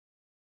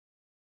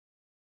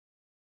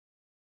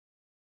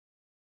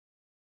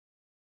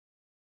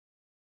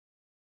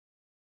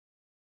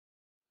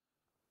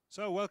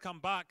So welcome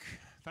back.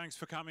 Thanks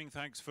for coming.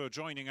 Thanks for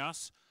joining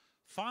us.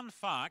 Fun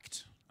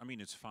fact, I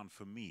mean, it's fun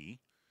for me.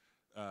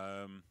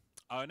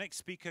 Our next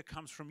speaker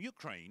comes from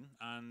Ukraine.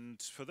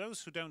 And for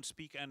those who don't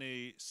speak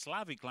any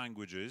Slavic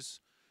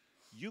languages,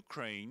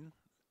 Ukraine,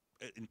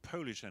 in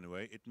Polish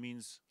anyway, it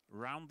means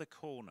round the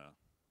corner.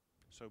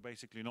 So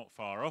basically not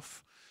far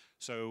off.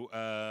 So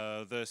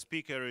the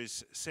speaker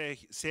is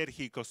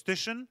Serhiy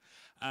Kostyshyn,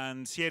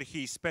 and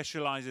Serhiy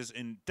specializes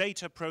in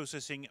data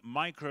processing,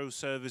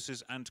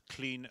 microservices, and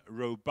clean,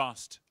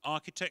 robust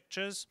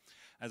architectures.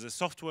 As a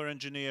software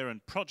engineer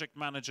and project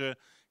manager,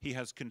 he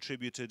has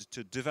contributed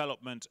to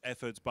development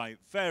efforts by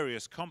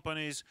various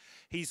companies.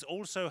 He's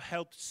also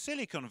helped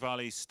Silicon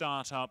Valley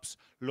startups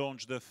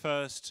launch their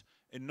first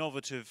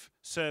innovative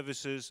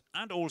services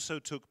and also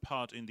took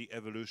part in the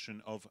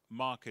evolution of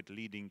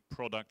market-leading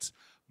products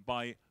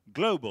by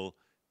global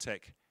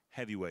tech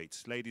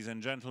heavyweights. Ladies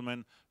and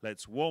gentlemen,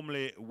 let's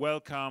warmly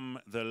welcome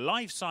the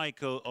life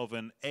cycle of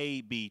an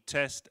A/B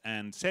test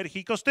and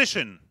Serhiy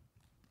Kostyshyn.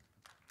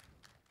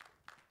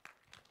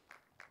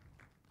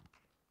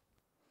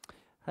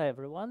 Hi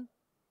everyone.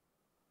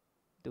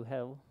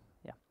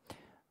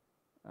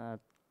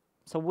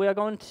 So we are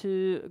going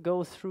to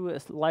go through a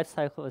life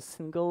cycle, a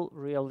single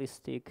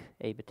realistic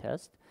A/B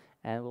test,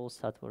 and we'll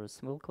start with a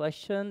simple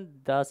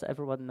question. Does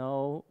everyone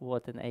know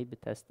what an A/B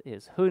test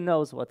is? Who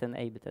knows what an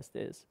A/B test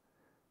is?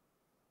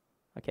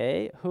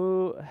 Okay,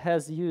 who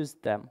has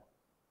used them?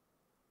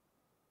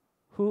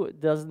 Who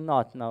does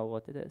not know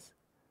what it is?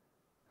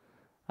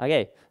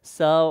 Okay,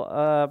 so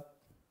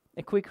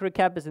a quick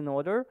recap is in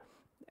order.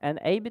 An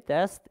A/B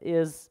test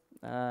is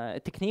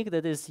a technique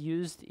that is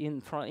used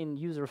in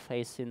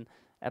user-facing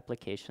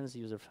applications,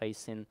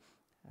 user-facing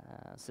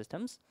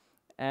systems.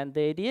 And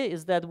the idea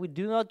is that we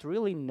do not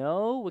really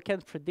know, we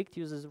can't predict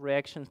users'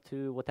 reaction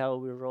to whatever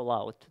we roll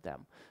out to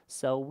them.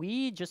 So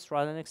we just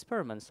run an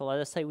experiment. So let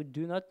us say we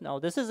do not know.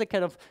 This is a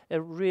kind of a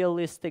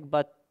realistic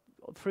but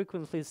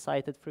frequently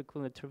cited,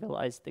 frequently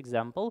trivialized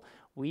example.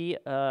 We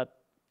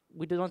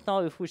do not know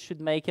if we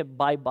should make a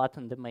buy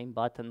button, the main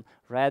button,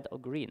 red or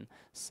green.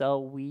 So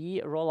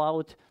we roll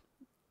out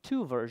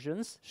two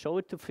versions, show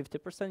it to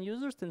 50%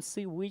 users, and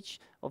see which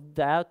of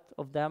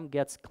them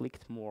gets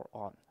clicked more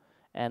on.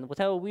 And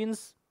whatever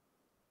wins,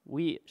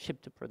 we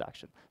ship to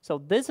production. So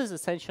this is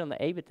essentially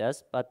an A/B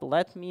test, but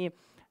let me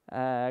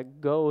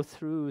go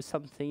through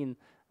something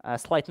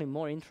slightly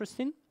more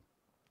interesting.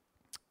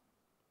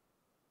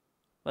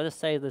 Let us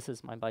say this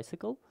is my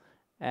bicycle,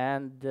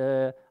 and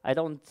I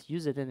don't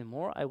use it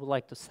anymore. I would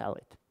like to sell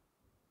it.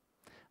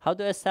 How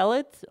do I sell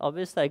it?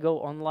 Obviously, I go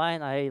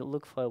online, I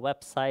look for a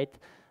website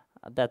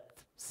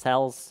that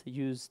sells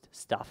used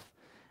stuff.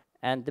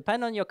 And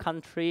depending on your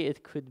country,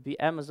 it could be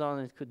Amazon,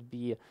 it could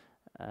be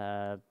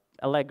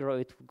Allegro,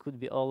 it could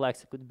be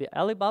OLX, it could be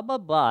Alibaba,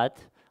 but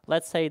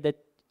let's say that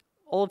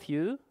all of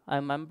you are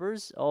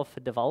members of a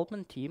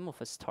development team of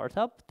a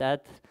startup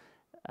that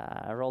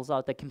rolls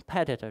out a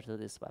competitor to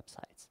these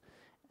websites.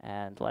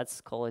 And let's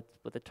call it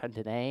with a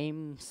trendy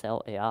name,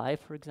 Sell AI,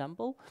 for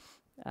example.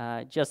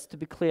 Just to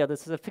be clear,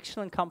 this is a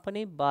fictional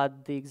company,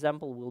 but the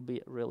example will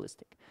be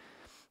realistic.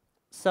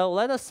 So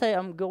let us say I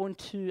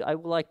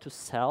would like to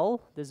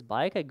sell this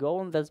bike. I go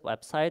on this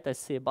website, I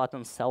see a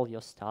button, sell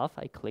your stuff.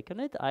 I click on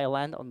it, I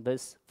land on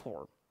this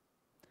form.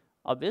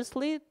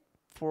 Obviously,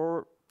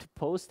 to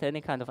post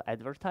any kind of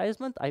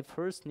advertisement, I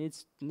first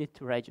need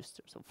to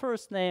register. So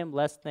first name,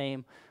 last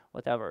name,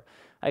 whatever.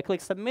 I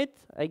click submit,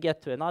 I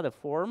get to another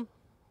form.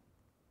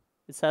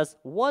 It says,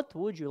 what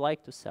would you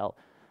like to sell?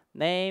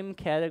 Name,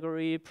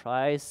 category,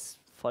 price,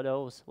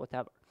 photos,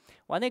 whatever.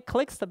 When I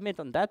click submit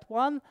on that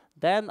one,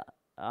 then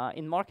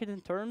in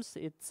marketing terms,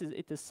 it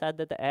is said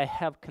that I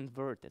have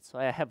converted. So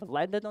I have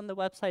landed on the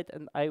website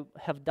and I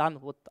have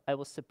done what I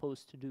was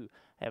supposed to do.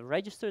 I have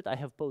registered, I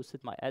have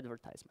posted my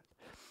advertisement.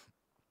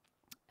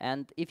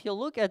 And if you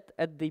look at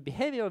the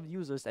behavior of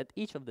users at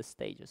each of the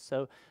stages,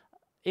 so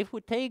if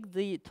we take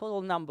the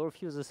total number of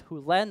users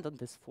who land on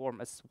this form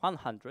as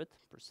 100%,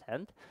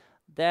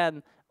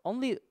 then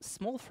only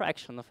small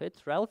fraction of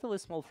it, relatively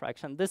small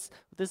fraction, this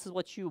is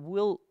what you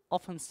will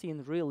often see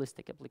in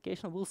realistic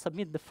application, will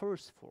submit the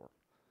first form.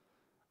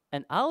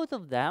 And out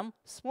of them,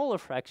 smaller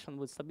fraction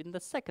would submit the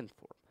second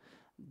form.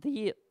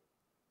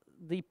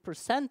 The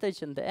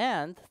percentage in the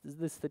end,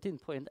 this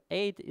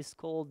 13.8, is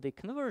called the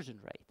conversion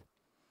rate.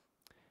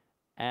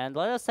 And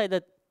let us say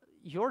that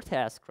your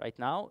task right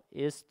now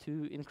is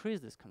to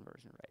increase this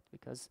conversion rate,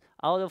 because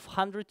out of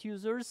 100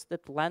 users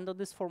that land on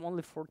this form,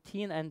 only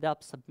 14 end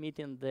up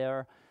submitting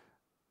their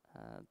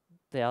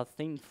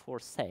thing for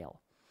sale.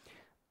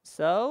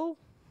 So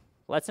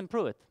let's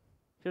improve it.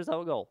 Here's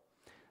our goal.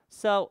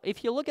 So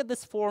if you look at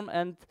this form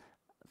and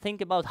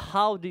think about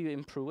how do you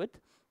improve it,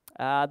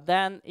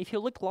 then if you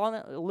look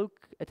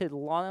at it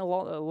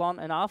long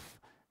enough,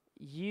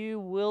 you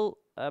will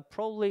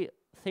probably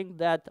think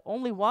that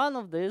only one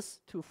of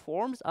these two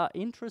forms are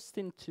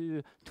interesting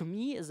to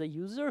me as a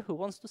user who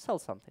wants to sell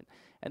something.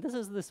 And this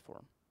is this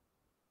form,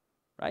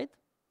 right?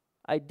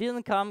 I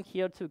didn't come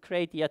here to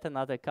create yet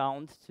another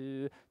account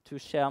to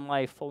share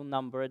my phone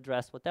number,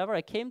 address, whatever.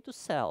 I came to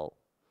sell.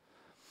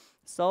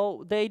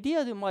 So the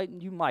idea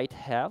you might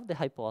have, the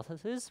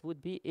hypothesis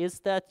would be, is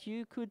that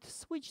you could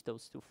switch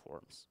those two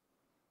forms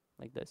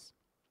like this.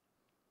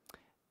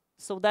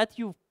 So that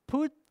you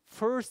put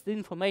first the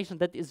information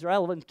that is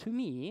relevant to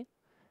me,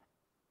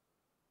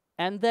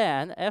 and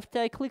then after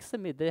I click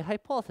submit, the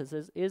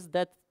hypothesis is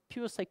that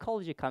pure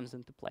psychology comes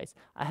into place.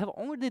 I have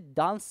already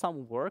done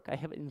some work, I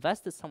have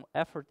invested some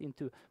effort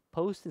into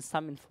posting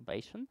some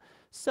information,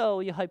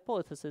 so your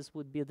hypothesis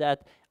would be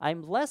that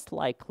I'm less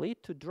likely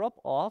to drop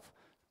off,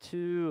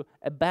 to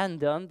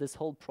abandon this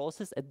whole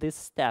process at this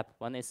step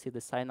when I see the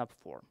sign up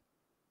form,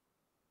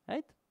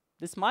 right?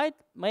 This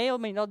may or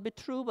may not be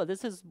true, but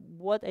this is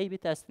what A/B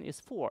testing is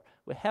for.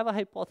 We have a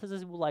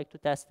hypothesis, we would like to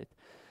test it.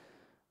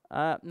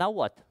 Now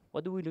what?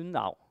 What do we do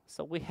now?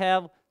 So we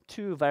have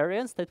two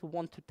variants that we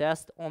want to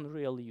test on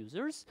real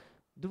users.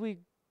 Do we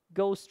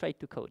go straight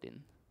to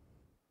coding?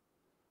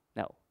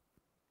 No.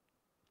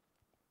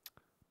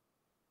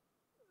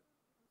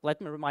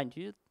 Let me remind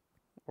you,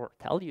 or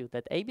tell you,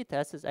 that A/B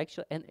test is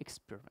actually an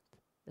experiment,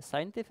 a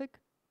scientific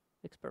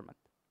experiment.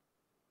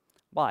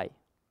 Why?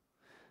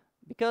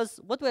 Because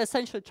what we're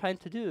essentially trying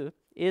to do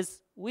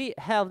is we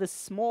have this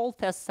small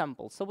test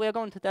sample. So we're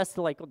going to test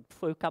like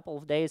for a couple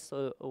of days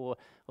or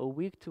a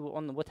week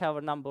on whatever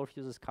number of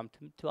users come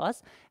to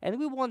us. And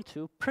we want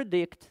to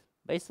predict,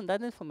 based on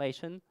that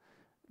information,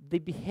 the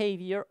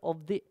behavior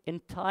of the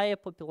entire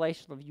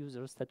population of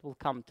users that will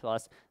come to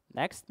us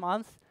next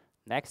month,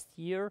 next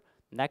year,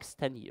 next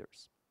 10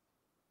 years.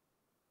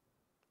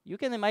 You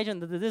can imagine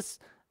that this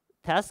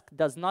task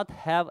does not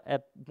have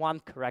one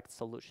correct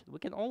solution. We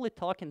can only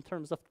talk in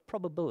terms of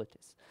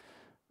probabilities.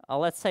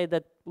 Let's say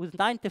that with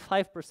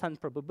 95%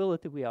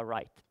 probability we are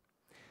right.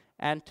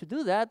 And to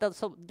do that,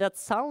 that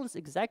sounds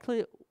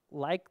exactly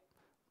like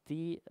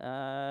the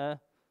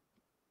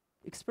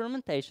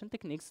experimentation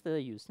techniques that are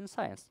used in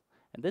science.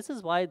 And this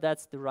is why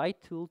that's the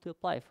right tool to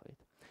apply for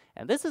it.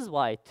 And this is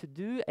why to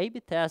do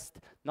A/B test,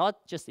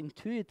 not just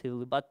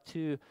intuitively, but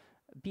to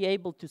be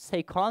able to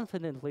say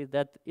confidently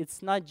that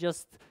it's not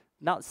just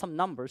some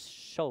numbers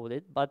showed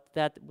it, but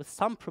that with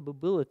some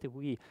probability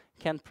we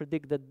can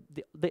predict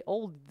that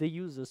all the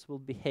users will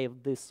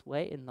behave this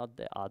way and not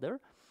the other.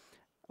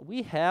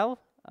 We have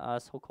a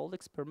so-called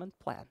experiment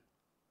plan.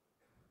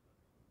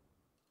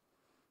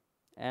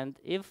 And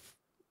if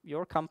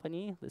your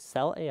company, the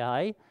Cell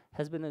AI,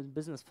 has been in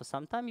business for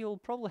some time, you will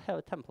probably have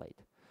a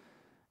template.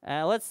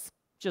 Let's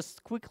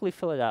just quickly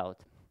fill it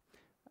out.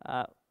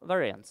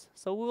 Variants.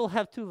 So we will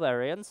have two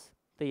variants,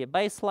 the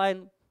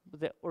baseline with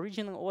the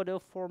original order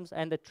of forms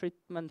and the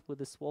treatment with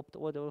the swapped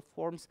order of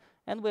forms,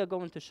 and we are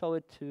going to show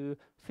it to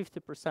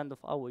 50% of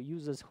our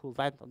users who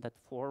land on that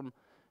form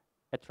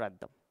at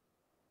random.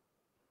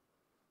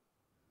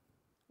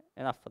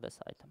 Enough for this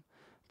item.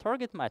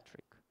 Target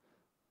metric.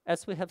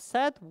 As we have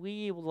said,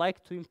 we would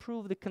like to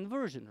improve the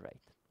conversion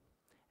rate.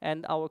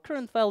 And our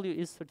current value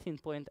is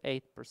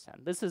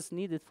 13.8%. This is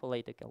needed for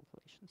later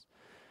calculations.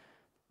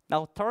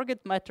 Now,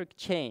 target metric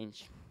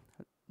change.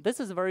 This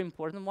is a very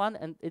important one,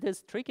 and it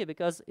is tricky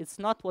because it's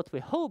not what we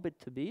hope it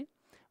to be,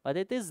 but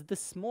it is the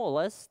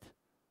smallest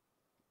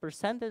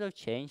percentage of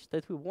change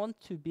that we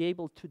want to be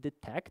able to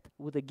detect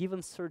with a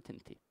given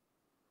certainty.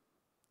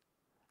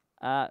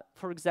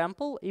 For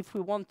example, if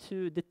we want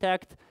to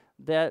detect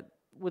that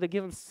with a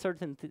given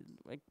certainty,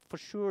 like for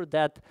sure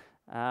that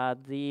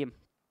the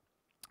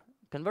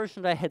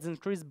conversion rate has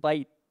increased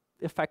by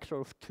a factor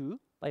of 2,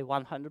 by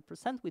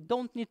 100%, we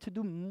don't need to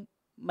do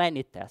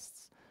many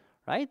tests,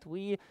 right?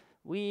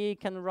 We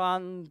can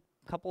run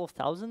a couple of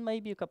thousand,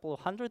 maybe a couple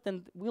of hundred,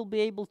 and we'll be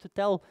able to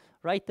tell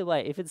right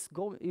away if it's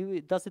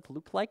does it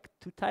look like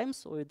 2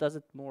 times or does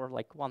it more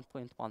like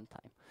 1.1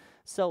 time.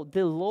 So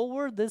the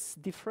lower this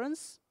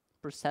difference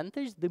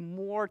percentage, the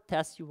more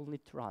tests you will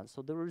need to run.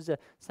 So there is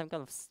some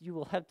kind of, you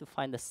will have to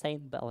find a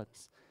sane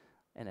balance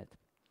in it.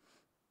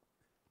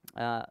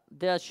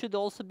 There should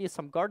also be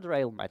some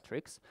guardrail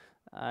metrics.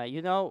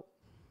 You know,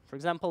 for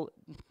example,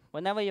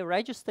 whenever you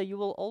register, you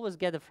will always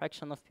get a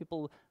fraction of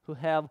people who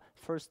have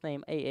first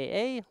name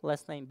AAA,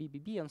 last name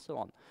BBB, and so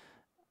on.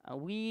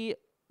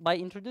 By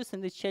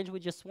introducing this change, we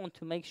just want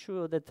to make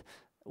sure that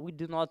we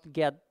do not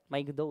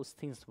make those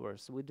things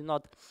worse. We do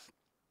not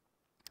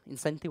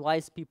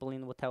incentivize people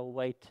in whatever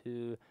way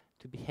to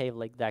behave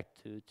like that,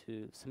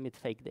 to submit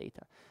fake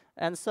data.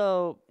 And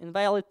so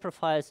invalid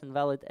profiles,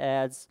 invalid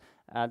ads,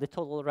 the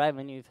total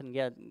revenue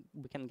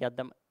we can get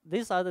them.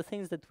 These are the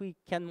things that we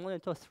can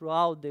monitor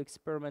throughout the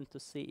experiment to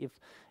see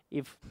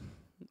if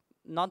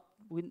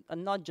we are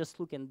not just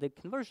looking at the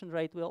conversion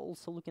rate, we are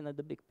also looking at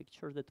the big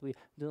picture, that we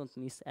do not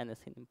miss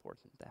anything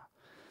important there.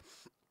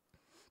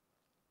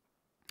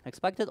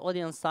 Expected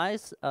audience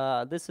size,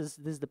 this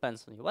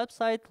depends on your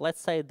website.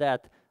 Let's say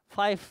that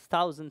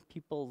 5,000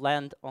 people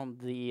land on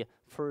the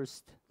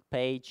first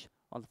page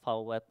on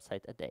our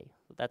website a day.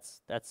 So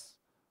that's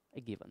a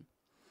given.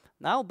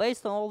 Now,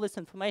 based on all this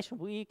information,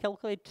 we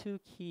calculate 2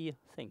 key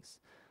things.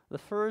 The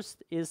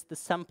first is the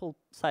sample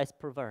size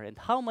per variant.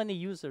 How many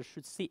users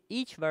should see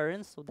each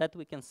variant so that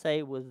we can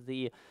say with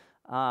the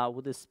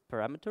with these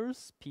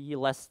parameters, p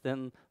less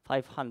than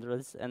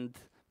 500 and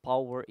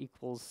power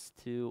equals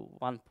to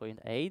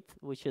 1.8,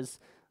 which is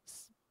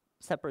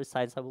separate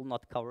science, I will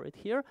not cover it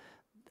here,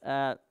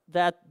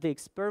 that the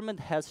experiment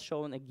has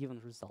shown a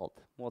given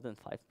result, more than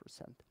 5%.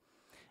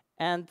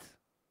 And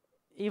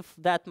if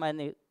that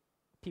many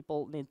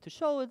people need to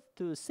show it,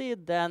 to see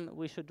it, then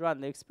we should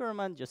run the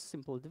experiment, just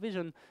simple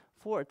division,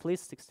 for at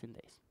least 16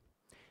 days.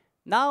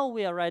 Now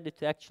we are ready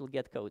to actually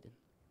get coding.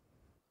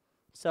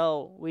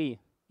 So we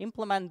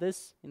implement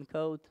this in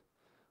code,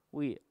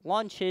 we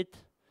launch it,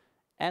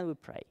 and we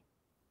pray.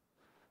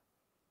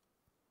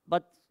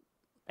 But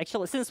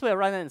actually, since we are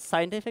running a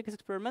scientific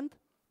experiment,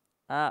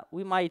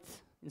 we might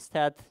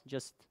instead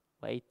just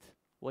wait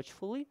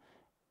watchfully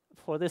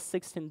for this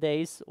 16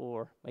 days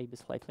or maybe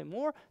slightly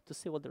more to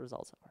see what the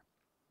results are.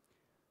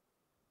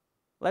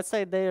 Let's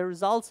say the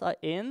results are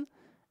in,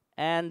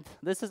 and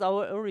this is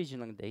our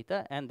original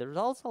data, and the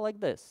results are like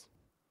this.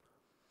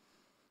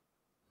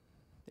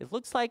 It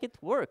looks like it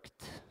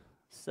worked.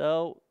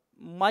 So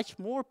much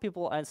more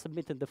people are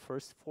submitting the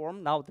first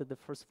form now that the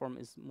first form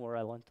is more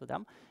relevant to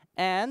them.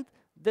 And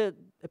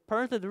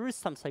apparently there is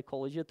some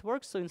psychology at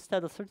work. So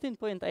instead of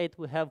 13.8,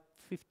 we have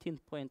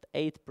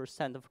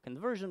 15.8% of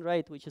conversion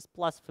rate, which is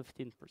plus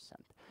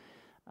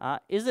 15%.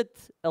 Is it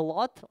a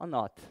lot or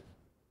not?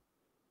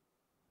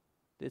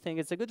 Do you think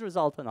it's a good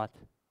result or not?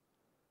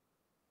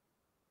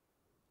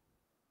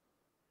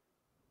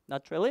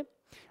 Not really.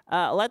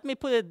 Let me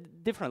put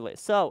it differently.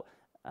 So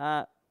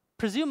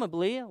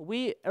presumably,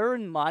 we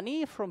earn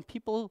money from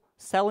people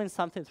selling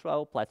something through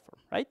our platform,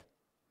 right?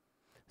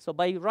 So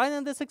by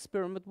running this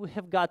experiment, we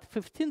have got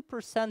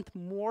 15%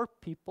 more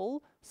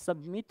people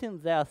submitting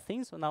their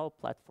things on our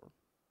platform.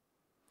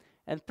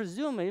 And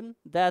presuming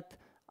that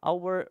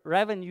our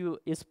revenue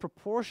is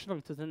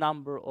proportional to the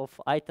number of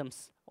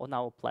items on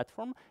our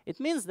platform, it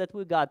means that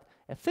we got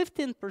a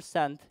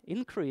 15%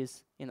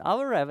 increase in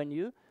our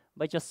revenue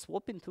by just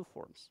swapping two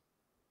forms.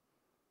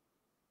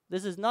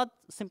 This is not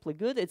simply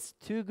good, it's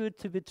too good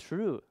to be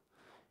true.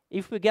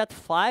 If we get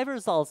 5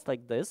 results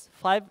like this,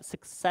 5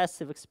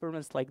 successive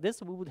experiments like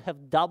this, we would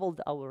have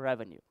doubled our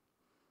revenue.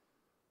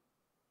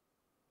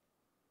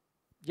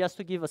 Just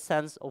to give a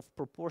sense of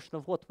proportion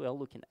of what we are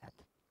looking at.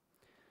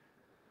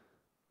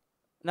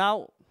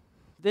 Now,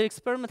 the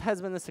experiment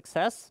has been a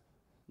success.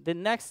 The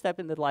next step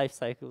in the life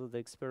cycle of the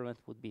experiment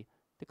would be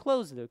to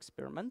close the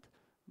experiment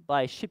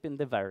by shipping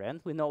the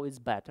variant. We know it's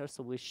better,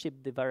 so we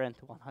ship the variant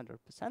to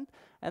 100%.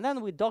 And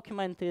then we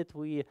document it,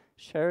 we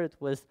share it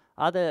with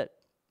other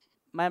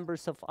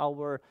members of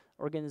our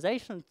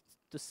organization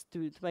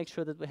to make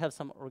sure that we have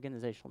some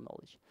organizational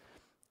knowledge.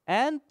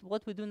 And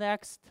what we do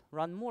next,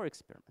 run more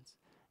experiments.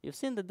 You've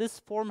seen that this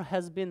form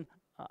has been,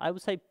 I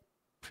would say,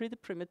 pretty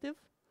primitive.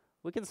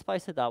 We can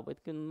spice it up, we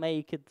can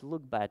make it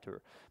look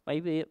better.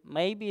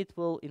 Maybe it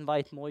will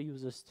invite more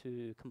users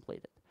to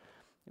complete it.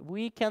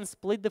 We can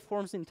split the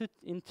forms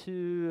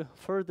into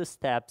further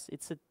steps.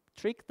 It's a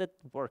trick that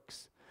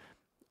works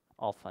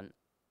often.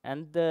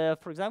 And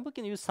for example, we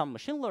can use some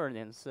machine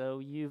learning. So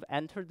you've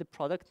entered the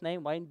product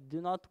name. Why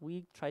do not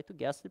we try to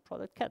guess the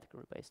product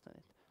category based on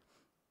it?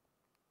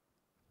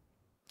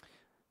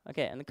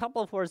 Okay, and a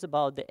couple of words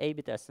about the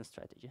A/B testing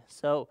strategy.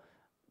 So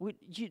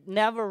you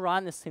never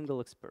run a single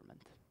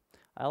experiment.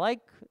 I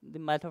like the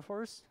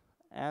metaphors,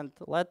 and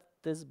let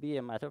this be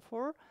a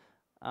metaphor.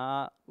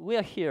 We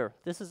are here.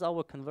 This is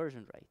our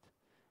conversion rate.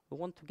 We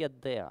want to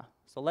get there.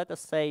 So let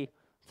us say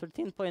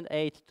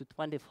 13.8 to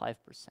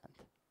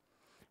 25%.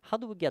 How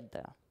do we get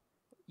there?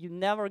 You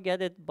never get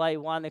it by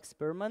one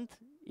experiment.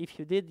 If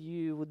you did,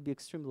 you would be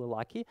extremely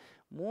lucky.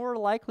 More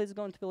likely it's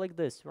going to be like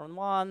this. You run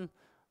one,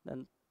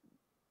 then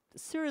a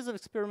series of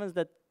experiments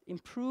that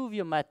improve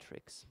your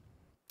metrics.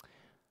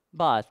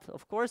 But,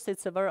 of course,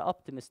 it's a very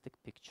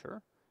optimistic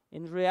picture.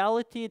 In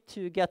reality,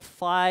 to get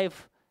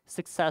 5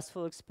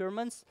 successful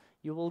experiments,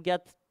 you will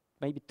get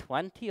maybe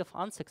 20 of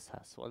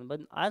unsuccessful. And by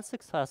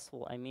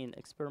unsuccessful, I mean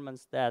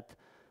experiments that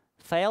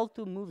fail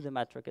to move the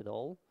metric at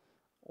all,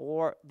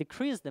 or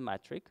decrease the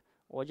metric,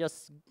 or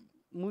just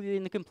move it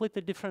in a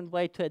completely different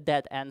way to a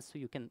dead end so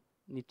you can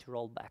need to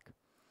roll back.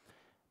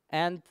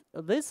 And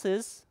this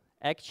is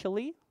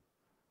actually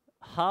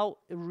how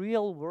a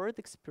real-world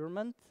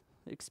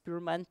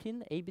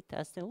experimenting A/B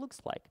testing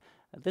looks like.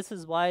 And this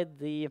is why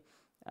the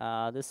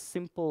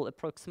simple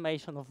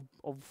approximation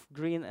of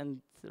green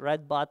and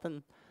red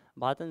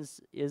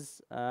buttons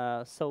is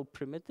so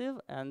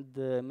primitive and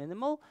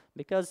minimal,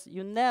 because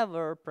you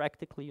never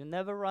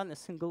run a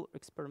single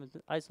experiment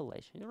in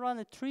isolation. You run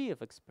a tree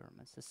of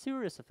experiments, a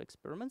series of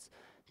experiments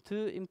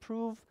to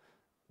improve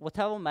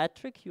whatever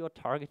metric you are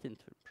targeting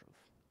to improve.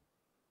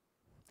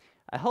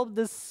 I hope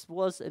this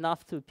was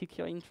enough to pique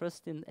your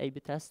interest in A/B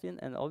testing,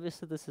 and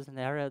obviously this is an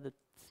area that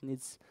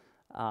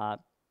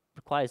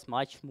requires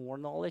much more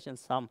knowledge and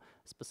some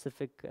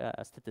specific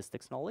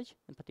statistics knowledge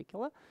in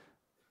particular.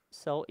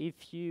 So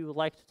if you would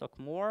like to talk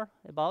more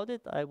about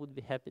it, I would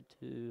be happy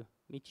to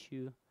meet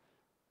you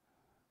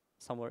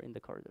somewhere in the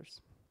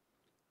corridors.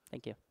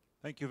 Thank you.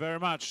 Thank you very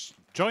much.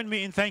 Join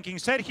me in thanking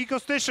Serhiy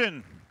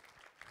Kostyshyn.